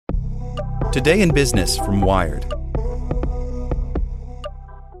Today in Business from Wired.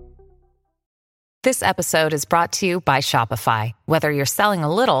 This episode is brought to you by Shopify. Whether you're selling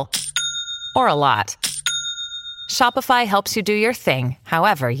a little or a lot, Shopify helps you do your thing,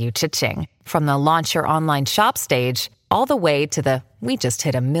 however you cha-ching. From the launch your online shop stage, all the way to the we just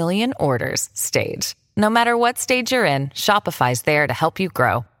hit 1 million orders stage. No matter what stage you're in, Shopify's there to help you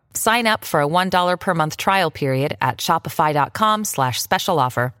grow. Sign up for a $1 per month trial period at shopify.com/special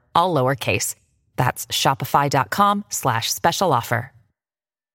offer, all lowercase. That's shopify.com/special offer.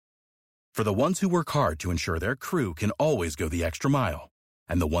 For the ones who work hard to ensure their crew can always go the extra mile,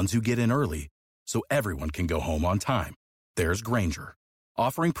 and the ones who get in early so everyone can go home on time, there's Grainger,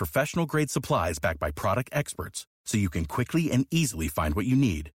 offering professional-grade supplies backed by product experts so you can quickly and easily find what you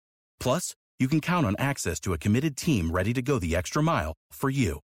need. Plus, you can count on access to a committed team ready to go the extra mile for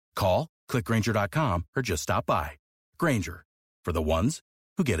you. Call, click Grainger.com, or just stop by. Grainger, for the ones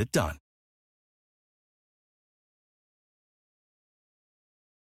who get it done.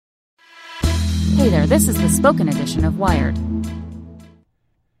 Hey there, this is the spoken edition of Wired.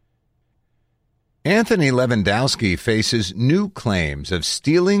 Anthony Levandowski faces new claims of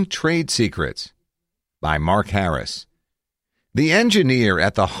stealing trade secrets. By Mark Harris. The engineer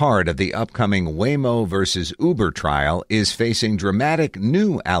at the heart of the upcoming Waymo versus Uber trial is facing dramatic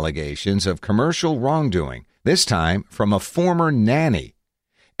new allegations of commercial wrongdoing, this time from a former nanny.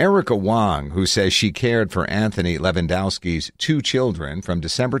 Erika Wong, who says she cared for Anthony Levandowski's 2 children from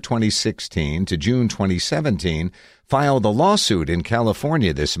December 2016 to June 2017, filed a lawsuit in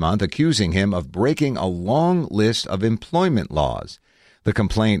California this month accusing him of breaking a long list of employment laws. The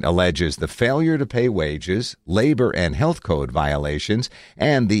complaint alleges the failure to pay wages, labor and health code violations,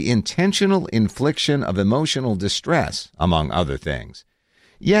 and the intentional infliction of emotional distress, among other things.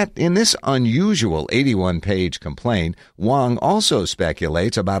 Yet, in this unusual 81-page complaint, Wong also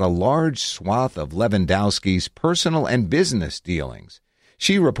speculates about a large swath of Levandowski's personal and business dealings.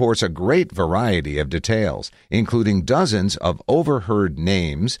 She reports a great variety of details, including dozens of overheard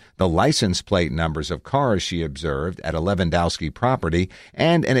names, the license plate numbers of cars she observed at a Levandowski property,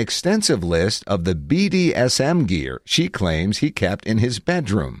 and an extensive list of the BDSM gear she claims he kept in his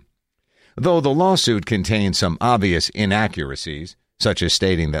bedroom. Though the lawsuit contains some obvious inaccuracies, such as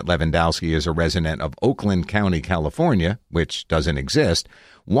stating that Levandowski is a resident of Oakland County, California, which doesn't exist,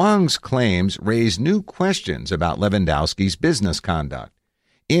 Wong's claims raise new questions about Levandowski's business conduct.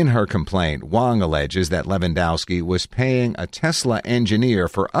 In her complaint, Wong alleges that Levandowski was paying a Tesla engineer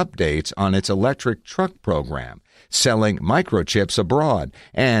for updates on its electric truck program, selling microchips abroad,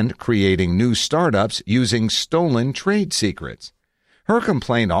 and creating new startups using stolen trade secrets. Her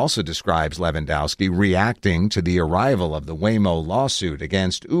complaint also describes Levandowski reacting to the arrival of the Waymo lawsuit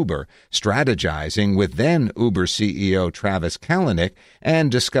against Uber, strategizing with then Uber CEO Travis Kalanick,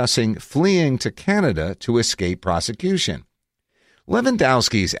 and discussing fleeing to Canada to escape prosecution.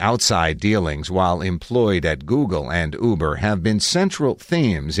 Levandowski's outside dealings while employed at Google and Uber have been central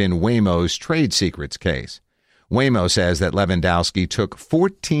themes in Waymo's trade secrets case. Waymo says that Levandowski took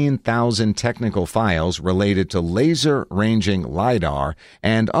 14,000 technical files related to laser-ranging LiDAR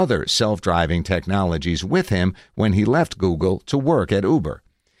and other self-driving technologies with him when he left Google to work at Uber.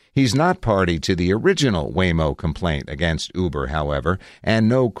 He's not party to the original Waymo complaint against Uber, however, and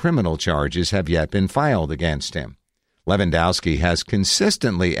no criminal charges have yet been filed against him. Levandowski has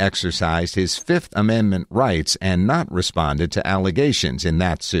consistently exercised his Fifth Amendment rights and not responded to allegations in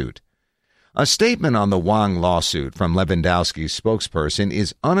that suit. A statement on the Wong lawsuit from Levandowski's spokesperson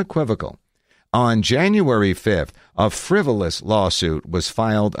is unequivocal. On January 5th, a frivolous lawsuit was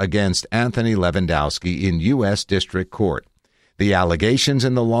filed against Anthony Levandowski in U.S. District Court. The allegations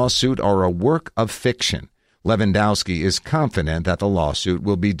in the lawsuit are a work of fiction. Levandowski is confident that the lawsuit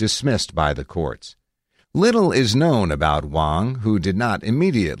will be dismissed by the courts. Little is known about Wong, who did not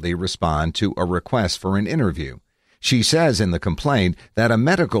immediately respond to a request for an interview. She says in the complaint that a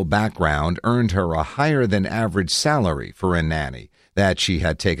medical background earned her a higher-than-average salary for a nanny, that she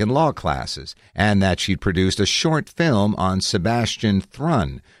had taken law classes, and that she'd produced a short film on Sebastian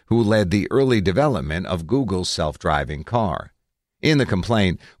Thrun, who led the early development of Google's self-driving car. In the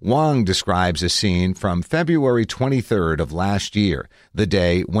complaint, Wong describes a scene from February 23rd of last year, the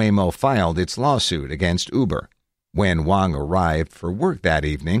day Waymo filed its lawsuit against Uber. When Wong arrived for work that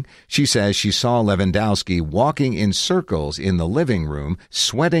evening, she says she saw Levandowski walking in circles in the living room,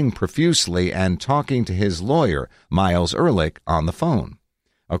 sweating profusely and talking to his lawyer, Miles Ehrlich, on the phone.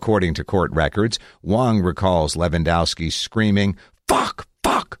 According to court records, Wong recalls Levandowski screaming, "Fuck,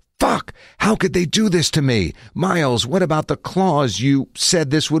 fuck, Fuck! How could they do this to me? Miles, what about the clause you said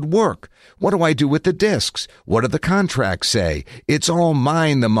this would work? What do I do with the discs? What do the contracts say? It's all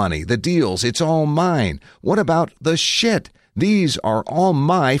mine, the money, the deals, it's all mine. What about the shit? These are all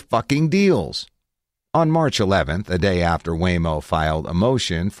my fucking deals. On March 11th, a day after Waymo filed a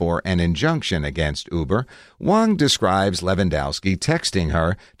motion for an injunction against Uber, Wong describes Levandowski texting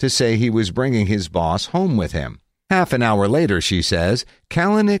her to say he was bringing his boss home with him. Half an hour later, she says,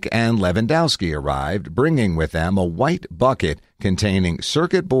 Kalanick and Levandowski arrived, bringing with them a white bucket containing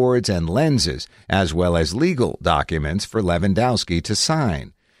circuit boards and lenses, as well as legal documents for Levandowski to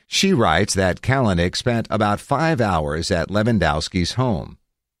sign. She writes that Kalanick spent about 5 hours at Levandowski's home.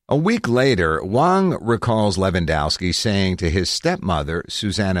 A week later, Wong recalls Levandowski saying to his stepmother,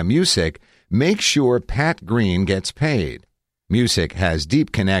 Susanna Musick, make sure Pat Green gets paid. Musick has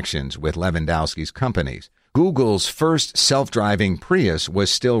deep connections with Levandowski's companies. Google's first self-driving Prius was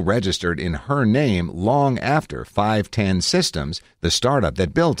still registered in her name long after 510 Systems, the startup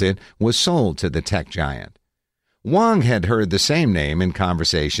that built it, was sold to the tech giant. Wong had heard the same name in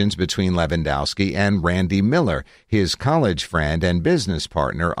conversations between Levandowski and Randy Miller, his college friend and business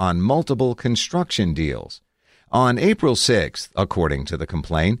partner on multiple construction deals. On April 6th, according to the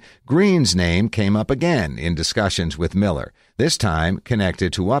complaint, Green's name came up again in discussions with Miller, this time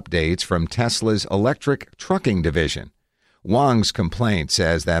connected to updates from Tesla's electric trucking division. Wong's complaint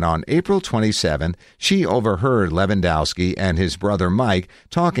says that on April 27th, she overheard Levandowski and his brother Mike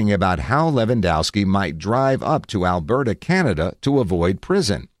talking about how Levandowski might drive up to Alberta, Canada, to avoid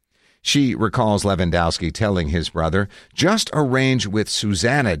prison. She recalls Levandowski telling his brother, just arrange with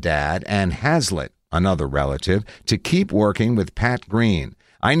Susanna, Dad, and Hazlitt, another relative, to keep working with Pat Green.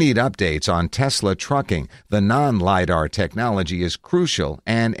 I need updates on Tesla trucking. The non-LiDAR technology is crucial,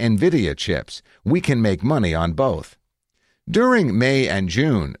 and NVIDIA chips. We can make money on both. During May and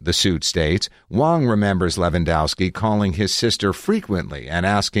June, the suit states, Wong remembers Levandowski calling his sister frequently and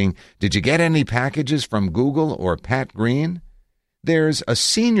asking, did you get any packages from Google or Pat Green? There's a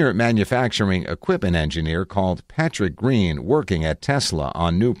senior manufacturing equipment engineer called Patrick Green working at Tesla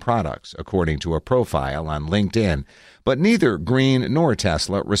on new products, according to a profile on LinkedIn. But neither Green nor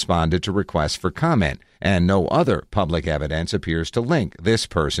Tesla responded to requests for comment, and no other public evidence appears to link this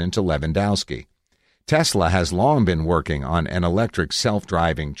person to Levandowski. Tesla has long been working on an electric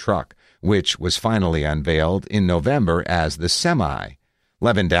self-driving truck, which was finally unveiled in November as the Semi.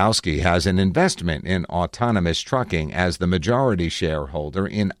 Levandowski has an investment in autonomous trucking as the majority shareholder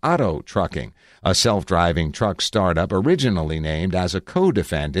in Otto Trucking, a self-driving truck startup originally named as a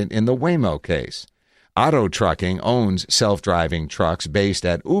co-defendant in the Waymo case. Otto Trucking owns self-driving trucks based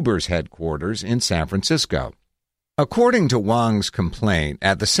at Uber's headquarters in San Francisco. According to Wong's complaint,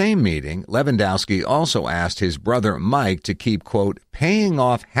 at the same meeting, Levandowski also asked his brother Mike to keep, quote, paying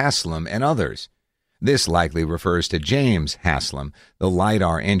off Haslam and others. This likely refers to James Haslam, the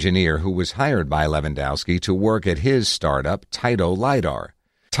LiDAR engineer who was hired by Levandowski to work at his startup, Taito LiDAR.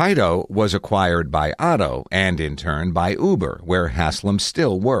 Taito was acquired by Otto and, in turn, by Uber, where Haslam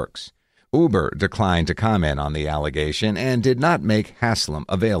still works. Uber declined to comment on the allegation and did not make Haslam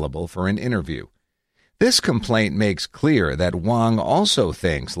available for an interview. This complaint makes clear that Wong also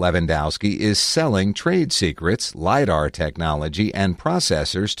thinks Levandowski is selling trade secrets, LiDAR technology, and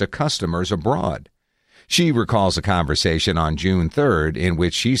processors to customers abroad. She recalls a conversation on June 3rd in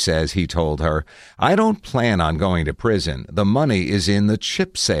which she says he told her, I don't plan on going to prison. The money is in the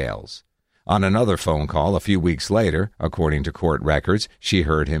chip sales. On another phone call a few weeks later, according to court records, she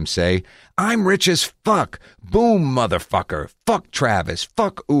heard him say, I'm rich as fuck. Boom, motherfucker. Fuck Travis.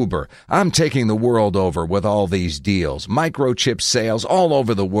 Fuck Uber. I'm taking the world over with all these deals. Microchip sales all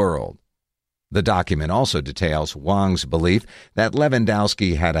over the world. The document also details Wong's belief that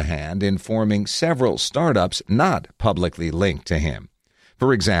Levandowski had a hand in forming several startups not publicly linked to him.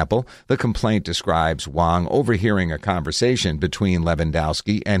 For example, the complaint describes Wong overhearing a conversation between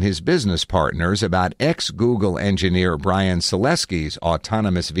Levandowski and his business partners about ex-Google engineer Brian Selesky's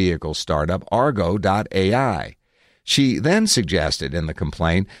autonomous vehicle startup Argo.ai. She then suggested in the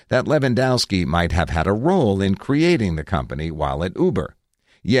complaint that Levandowski might have had a role in creating the company while at Uber.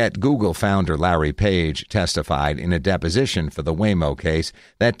 Yet Google founder Larry Page testified in a deposition for the Waymo case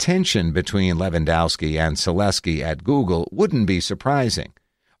that tension between Levandowski and Selesky at Google wouldn't be surprising.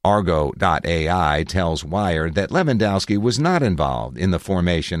 Argo.ai tells Wired that Levandowski was not involved in the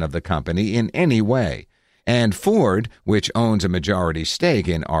formation of the company in any way. And Ford, which owns a majority stake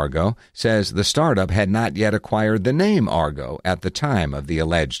in Argo, says the startup had not yet acquired the name Argo at the time of the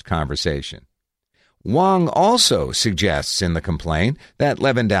alleged conversation. Wong also suggests in the complaint that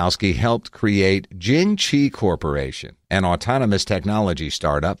Levandowski helped create Jing-Chi Corporation, an autonomous technology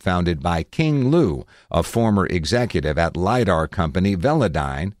startup founded by King Lu, a former executive at LiDAR company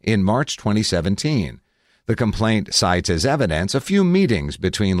Velodyne, in March 2017. The complaint cites as evidence a few meetings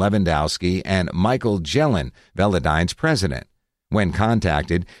between Levandowski and Michael Jelen, Velodyne's president. When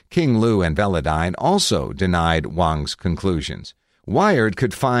contacted, King Lu and Velodyne also denied Wong's conclusions. Wired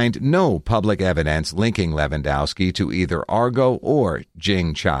could find no public evidence linking Levandowski to either Argo or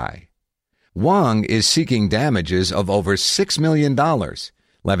Jing-Chi. Wong is seeking damages of over $6 million.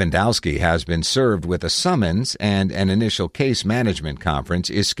 Levandowski has been served with a summons, and an initial case management conference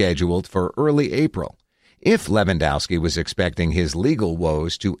is scheduled for early April. If Levandowski was expecting his legal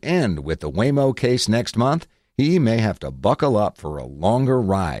woes to end with the Waymo case next month, he may have to buckle up for a longer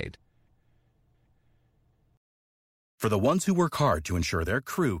ride. For the ones who work hard to ensure their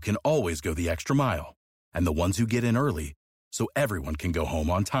crew can always go the extra mile, and the ones who get in early so everyone can go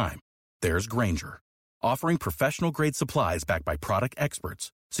home on time, there's Grainger, offering professional-grade supplies backed by product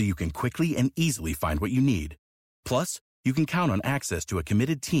experts so you can quickly and easily find what you need. Plus, you can count on access to a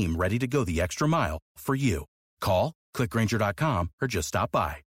committed team ready to go the extra mile for you. Call, click Grainger.com, or just stop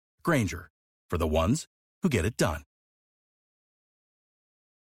by. Grainger, for the ones who get it done.